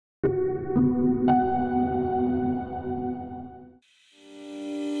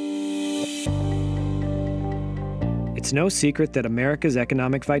It's no secret that America's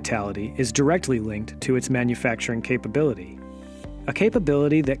economic vitality is directly linked to its manufacturing capability, a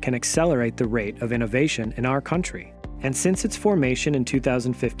capability that can accelerate the rate of innovation in our country. And since its formation in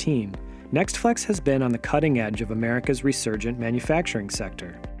 2015, NextFlex has been on the cutting edge of America's resurgent manufacturing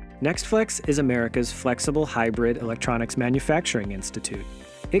sector. NextFlex is America's flexible hybrid electronics manufacturing institute.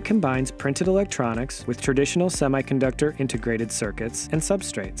 It combines printed electronics with traditional semiconductor integrated circuits and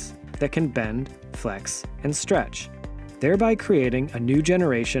substrates that can bend, flex, and stretch, thereby creating a new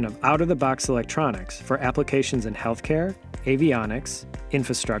generation of out-of-the-box electronics for applications in healthcare, avionics,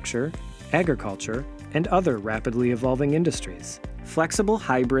 infrastructure, agriculture, and other rapidly evolving industries. Flexible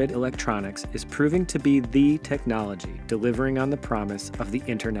hybrid electronics is proving to be the technology delivering on the promise of the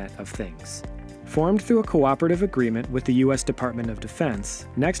Internet of Things. Formed through a cooperative agreement with the U.S. Department of Defense,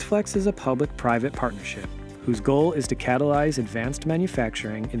 NextFlex is a public-private partnership whose goal is to catalyze advanced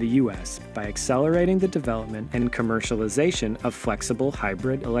manufacturing in the U.S. by accelerating the development and commercialization of flexible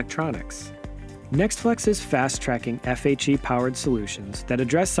hybrid electronics. NextFlex is fast-tracking FHE-powered solutions that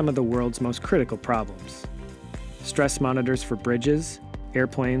address some of the world's most critical problems. Stress monitors for bridges,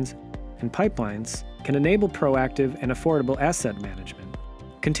 airplanes, and pipelines can enable proactive and affordable asset management.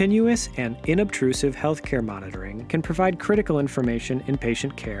 Continuous and inobtrusive healthcare monitoring can provide critical information in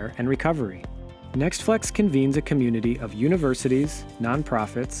patient care and recovery. NextFlex convenes a community of universities,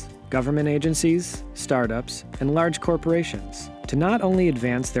 nonprofits, government agencies, startups, and large corporations to not only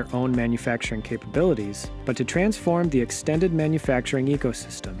advance their own manufacturing capabilities, but to transform the extended manufacturing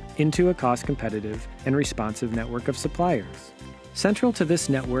ecosystem into a cost-competitive and responsive network of suppliers. Central to this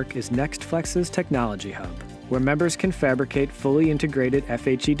network is NextFlex's Technology Hub, where members can fabricate fully integrated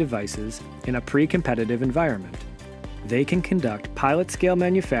FHE devices in a pre-competitive environment. They can conduct pilot-scale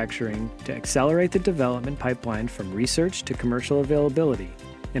manufacturing to accelerate the development pipeline from research to commercial availability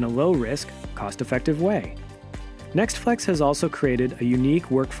in a low-risk, cost-effective way. NextFlex has also created a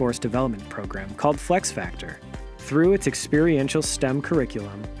unique workforce development program called Flex Factor. Through its experiential STEM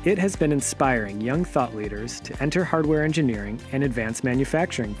curriculum, it has been inspiring young thought leaders to enter hardware engineering and advanced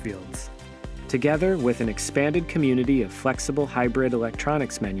manufacturing fields. Together with an expanded community of flexible hybrid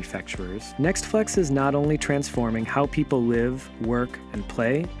electronics manufacturers, NextFlex is not only transforming how people live, work, and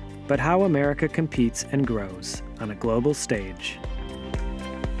play, but how America competes and grows on a global stage.